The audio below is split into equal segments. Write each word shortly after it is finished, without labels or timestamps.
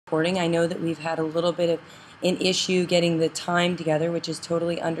recording. I know that we've had a little bit of an issue getting the time together, which is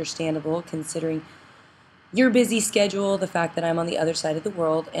totally understandable considering your busy schedule, the fact that I'm on the other side of the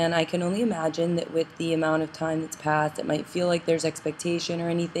world, and I can only imagine that with the amount of time that's passed, it might feel like there's expectation or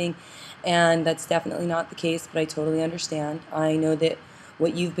anything, and that's definitely not the case, but I totally understand. I know that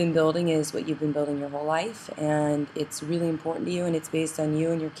what you've been building is what you've been building your whole life, and it's really important to you, and it's based on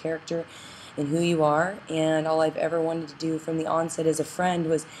you and your character and who you are, and all I've ever wanted to do from the onset as a friend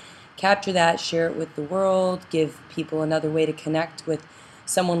was capture that, share it with the world, give people another way to connect with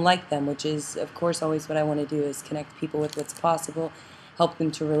someone like them, which is, of course, always what I want to do, is connect people with what's possible, help them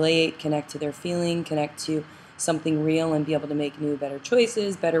to relate, connect to their feeling, connect to something real, and be able to make new, better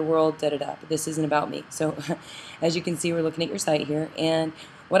choices, better world, da-da-da. But this isn't about me. So as you can see, we're looking at your site here, and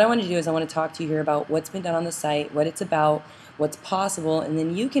what I want to do is I want to talk to you here about what's been done on the site, what it's about, what's possible, and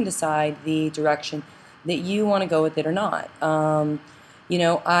then you can decide the direction that you want to go with it or not.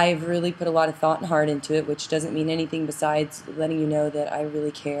 I've really put a lot of thought and heart into it, which doesn't mean anything besides letting you know that I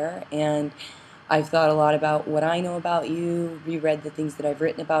really care. And I've thought a lot about what I know about you, reread the things that I've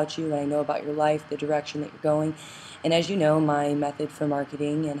written about you, what I know about your life, the direction that you're going. And as you know, my method for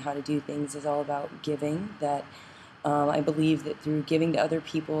marketing and how to do things is all about giving. I believe that through giving to other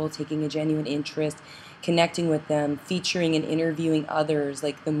people, taking a genuine interest, connecting with them, featuring and interviewing others,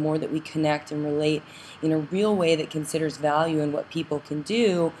 like the more that we connect and relate in a real way that considers value in what people can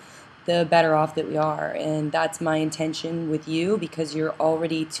do, the better off that we are. And that's my intention with you, because you're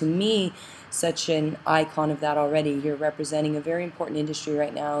already, to me, such an icon of that already. You're representing a very important industry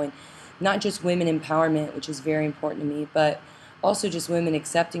right now, and not just women empowerment, which is very important to me, but also just women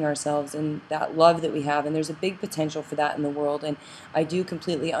accepting ourselves and that love that we have. And there's a big potential for that in the world, and I do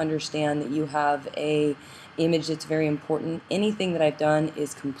completely understand that you have a image that's very important. Anything that I've done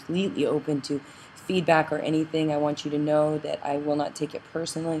is completely open to feedback or anything. I want you to know that I will not take it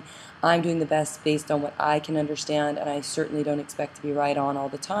personally. I'm doing the best based on what I can understand, and I certainly don't expect to be right on all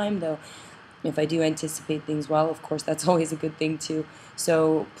the time, though if I do anticipate things well, of course, that's always a good thing too.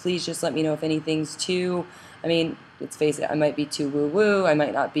 So please just let me know if anything's too, let's face it, I might be too woo-woo, I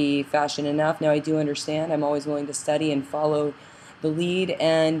might not be fashion enough. Now, I do understand. I'm always willing to study and follow the lead.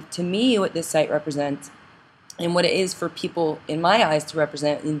 And to me, what this site represents, and what it is for people, in my eyes, to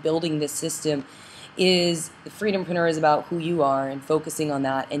represent in building this system, is the Freedompreneur is about who you are and focusing on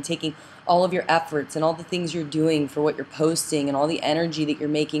that and taking all of your efforts and all the things you're doing for what you're posting and all the energy that you're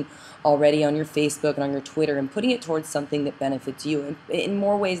making already on your Facebook and on your Twitter and putting it towards something that benefits you in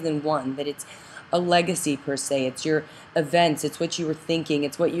more ways than one, that it's a legacy per se. It's your events, it's what you were thinking,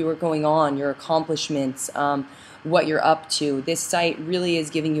 it's what you were going on, your accomplishments, what you're up to. This site really is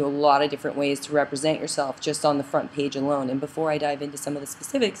giving you a lot of different ways to represent yourself just on the front page alone. And before I dive into some of the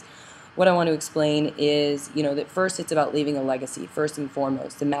specifics, what I want to explain is, that first it's about leaving a legacy, first and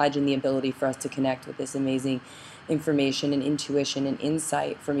foremost. Imagine the ability for us to connect with this amazing information and intuition and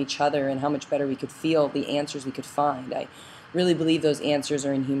insight from each other, and how much better we could feel, the answers we could find. I really believe those answers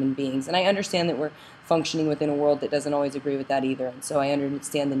are in human beings. And I understand that we're functioning within a world that doesn't always agree with that either. And so I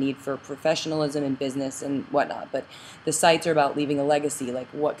understand the need for professionalism in business and whatnot. But the sites are about leaving a legacy. Like,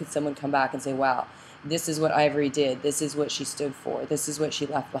 what could someone come back and say, wow, this is what Ivory did, this is what she stood for, this is what she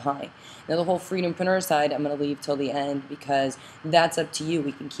left behind. Now, the whole Freedompreneur side, I'm going to leave till the end, because that's up to you.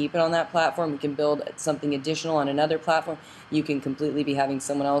 We can keep it on that platform, we can build something additional on another platform, you can completely be having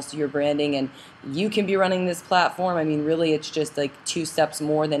someone else do your branding, and you can be running this platform. Really, it's just like 2 steps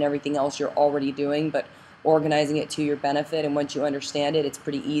more than everything else you're already doing, but organizing it to your benefit. And once you understand it, it's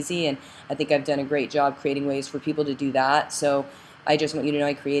pretty easy, and I think I've done a great job creating ways for people to do that. So I just want you to know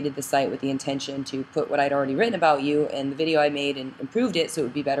I created the site with the intention to put what I'd already written about you and the video I made and improved it so it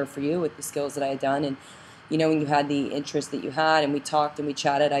would be better for you with the skills that I had done. And when you had the interest that you had and we talked and we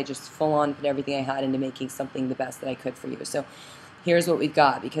chatted, I just full on put everything I had into making something the best that I could for you. So here's what we've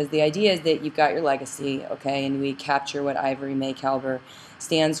got, because the idea is that you've got your legacy, okay, and we capture what Ivory May Calver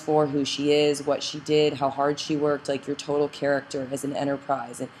stands for, who she is, what she did, how hard she worked, like your total character as an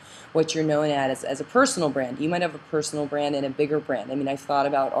enterprise, and what you're known as a personal brand. You might have a personal brand and a bigger brand. I've thought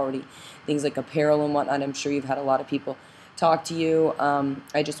about already things like apparel and whatnot. I'm sure you've had a lot of people talk to you.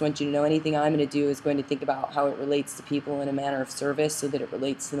 I just want you to know anything I'm going to do is going to think about how it relates to people in a manner of service so that it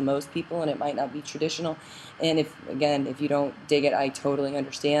relates to the most people, and it might not be traditional. And if you don't dig it, I totally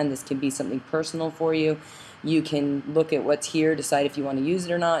understand. This can be something personal for you. You can look at what's here, decide if you want to use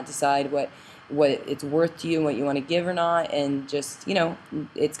it or not, decide what it's worth to you and what you want to give or not, and just,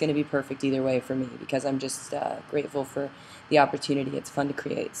 it's going to be perfect either way for me, because I'm just grateful for the opportunity. It's fun to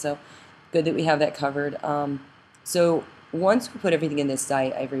create. So good that we have that covered. So once we put everything in this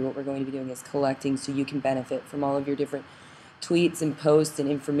site, Ivory, what we're going to be doing is collecting so you can benefit from all of your different tweets and posts and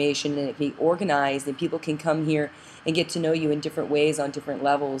information, and it can be organized, and people can come here and get to know you in different ways on different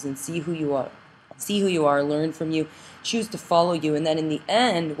levels and see who you are, learn from you, choose to follow you, and then in the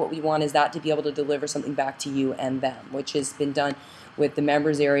end, what we want is that to be able to deliver something back to you and them, which has been done with the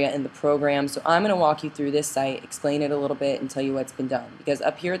members area and the program. So I'm going to walk you through this site, explain it a little bit, and tell you what's been done. Because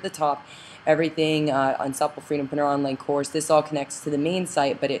up here at the top, everything Unstoppable Freedompreneur online course, this all connects to the main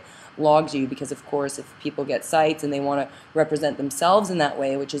site, but it logs you because, of course, if people get sites and they want to represent themselves in that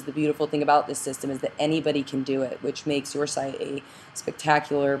way, which is the beautiful thing about this system, is that anybody can do it, which makes your site a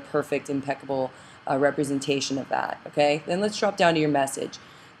spectacular, perfect, impeccable representation of that. Okay, then let's drop down to your message.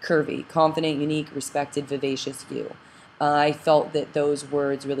 Curvy, confident, unique, respected, vivacious you. I felt that those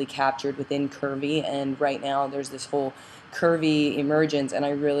words really captured within Curvy, and right now there's this whole Curvy emergence, and I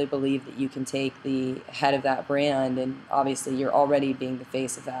really believe that you can take the head of that brand, and obviously you're already being the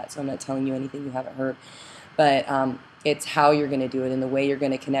face of that, so I'm not telling you anything you haven't heard, but it's how you're going to do it and the way you're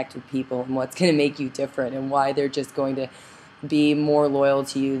going to connect with people and what's going to make you different and why they're just going to be more loyal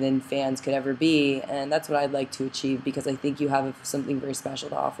to you than fans could ever be. And that's what I'd like to achieve, because I think you have something very special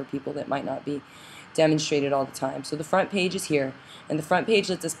to offer people that might not be demonstrated all the time. So the front page is here, and the front page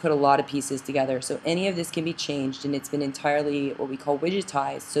lets us put a lot of pieces together. So any of this can be changed, and it's been entirely what we call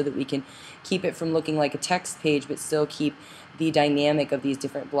widgetized so that we can keep it from looking like a text page but still keep the dynamic of these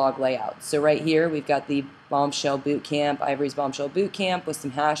different blog layouts. So right here we've got the Bombshell Bootcamp, Ivory's Bombshell Bootcamp, with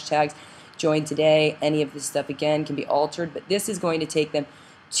some hashtags. Join today. Any of this stuff again can be altered, but this is going to take them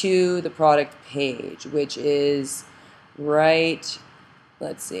to the product page, which is right,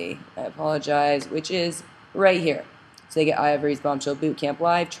 let's see, I apologize, which is right here. So they get Ivory's Bombshell Bootcamp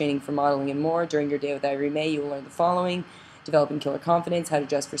Live, training for modeling and more. During your day with Ivory May, you will learn the following: developing killer confidence, how to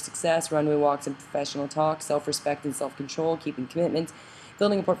dress for success, runway walks and professional talk, self-respect and self-control, keeping commitments,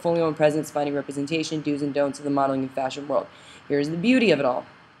 building a portfolio and presence, finding representation, do's and don'ts of the modeling and fashion world. Here's the beauty of it all.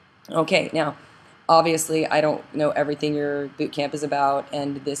 Okay, now, obviously, I don't know everything your bootcamp is about,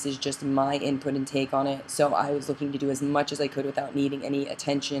 and this is just my input and take on it, so I was looking to do as much as I could without needing any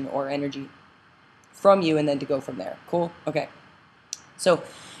attention or energy from you, and then to go from there. Cool? Okay. So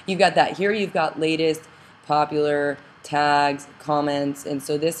you've got that. Here you've got latest, popular, tags, comments, and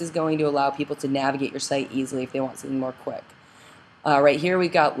so this is going to allow people to navigate your site easily if they want something more quick. Right here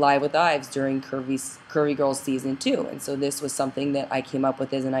we've got Live with Ives during Curvy Girls Season 2, and so this was something that I came up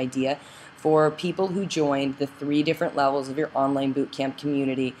with as an idea for people who joined the 3 different levels of your online bootcamp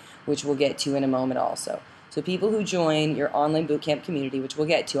community, which we'll get to in a moment also. So people who join your online bootcamp community, which we'll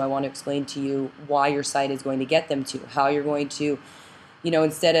get to, I want to explain to you why your site is going to get them to, how you're going to,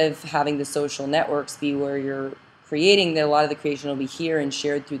 instead of having the social networks be where you're creating, that a lot of the creation will be here and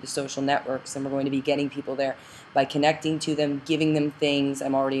shared through the social networks, and we're going to be getting people there by connecting to them, giving them things.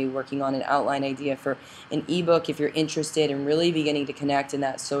 I'm already working on an outline idea for an ebook if you're interested in really beginning to connect in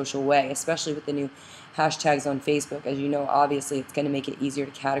that social way, especially with the new hashtags on Facebook. As you know, obviously it's going to make it easier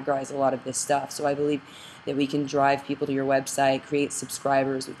to categorize a lot of this stuff. So I believe that we can drive people to your website, create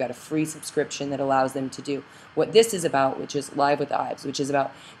subscribers. We've got a free subscription that allows them to do what this is about, which is Live with Ives, which is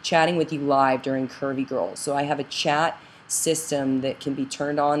about chatting with you live during Curvy Girls. So I have a chat system that can be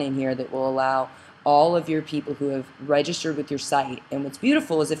turned on in here that will allow all of your people who have registered with your site. And what's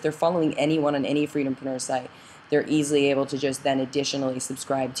beautiful is if they're following anyone on any Freedompreneur site, they're easily able to just then additionally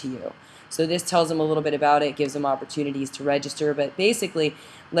subscribe to you. So this tells them a little bit about it, gives them opportunities to register, but basically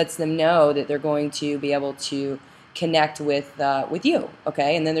lets them know that they're going to be able to connect with you,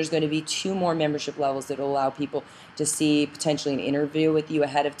 okay? And then there's going to be 2 more membership levels that will allow people to see potentially an interview with you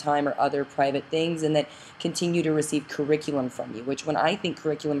ahead of time or other private things, and then continue to receive curriculum from you, which when I think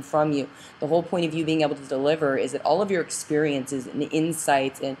curriculum from you, the whole point of you being able to deliver is that all of your experiences and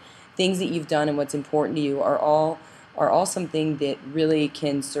insights and things that you've done and what's important to you are all something that really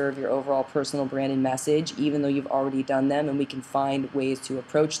can serve your overall personal brand and message, even though you've already done them, and we can find ways to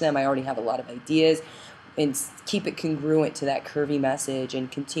approach them. I already have a lot of ideas, and keep it congruent to that curvy message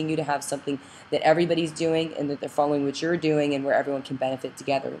and continue to have something that everybody's doing and that they're following what you're doing and where everyone can benefit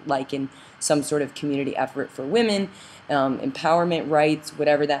together, like in some sort of community effort for women, empowerment, rights,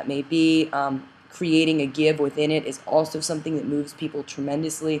 whatever that may be. Creating a give within it is also something that moves people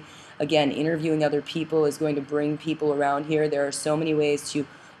tremendously. Again, interviewing other people is going to bring people around here. There are so many ways to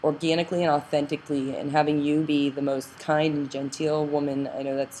organically and authentically, and having you be the most kind and genteel woman. I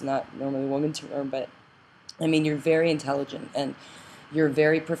know that's not normally a woman term, but I mean, you're very intelligent and you're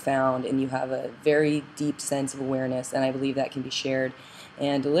very profound and you have a very deep sense of awareness, and I believe that can be shared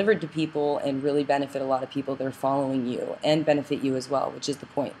and delivered to people and really benefit a lot of people that are following you and benefit you as well, which is the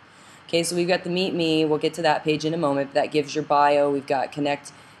point. Okay, so we've got the Meet Me. We'll get to that page in a moment. That gives your bio. We've got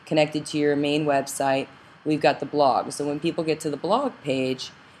connected to your main website. we've got the blog. So when people get to the blog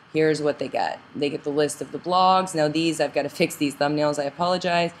page, here's what they get. They get the list of the blogs. Now these, I've got to fix these thumbnails, I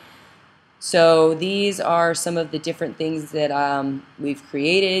apologize. So these are some of the different things that we've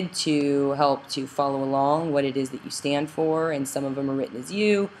created to help to follow along what it is that you stand for, and some of them are written as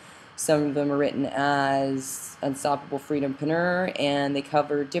you, some of them are written as Unstoppable Freedompreneur, and they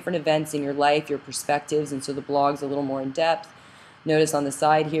cover different events in your life, your perspectives, and so the blog's a little more in depth. Notice on the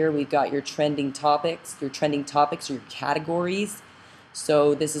side here we've got your trending topics or your categories.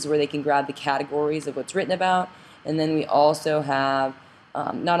 So this is where they can grab the categories of what's written about, and then we also have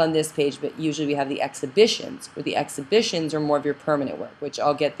not on this page, but usually we have the exhibitions, where the exhibitions are more of your permanent work, which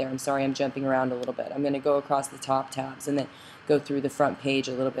I'll get there. I'm sorry, I'm jumping around a little bit. I'm going to go across the top tabs and then go through the front page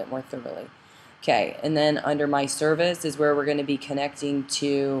a little bit more thoroughly. Okay, and then under My Service is where we're going to be connecting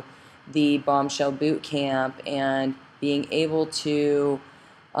to the Bombshell Boot Camp and being able to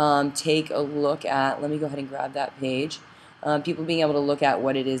take a look at, let me go ahead and grab that page, people being able to look at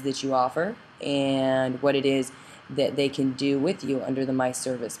what it is that you offer and what it is that they can do with you under the My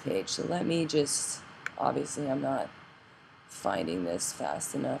Service page. So let me just, obviously I'm not finding this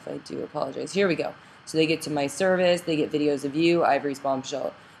fast enough, I do apologize. Here we go. So they get to My Service, they get videos of you, Ivory's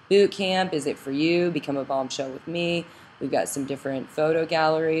Bombshell Boot Camp, is it for you, become a bombshell with me. We've got some different photo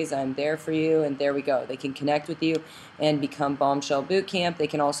galleries, I'm there for you, and there we go. They can connect with you and become Bombshell Boot Camp. They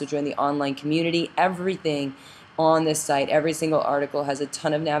can also join the online community. Everything on this site, every single article has a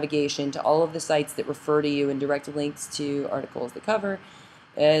ton of navigation to all of the sites that refer to you and direct links to articles that cover,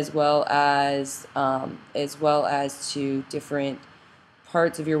 as well as to different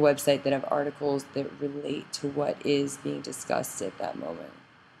parts of your website that have articles that relate to what is being discussed at that moment.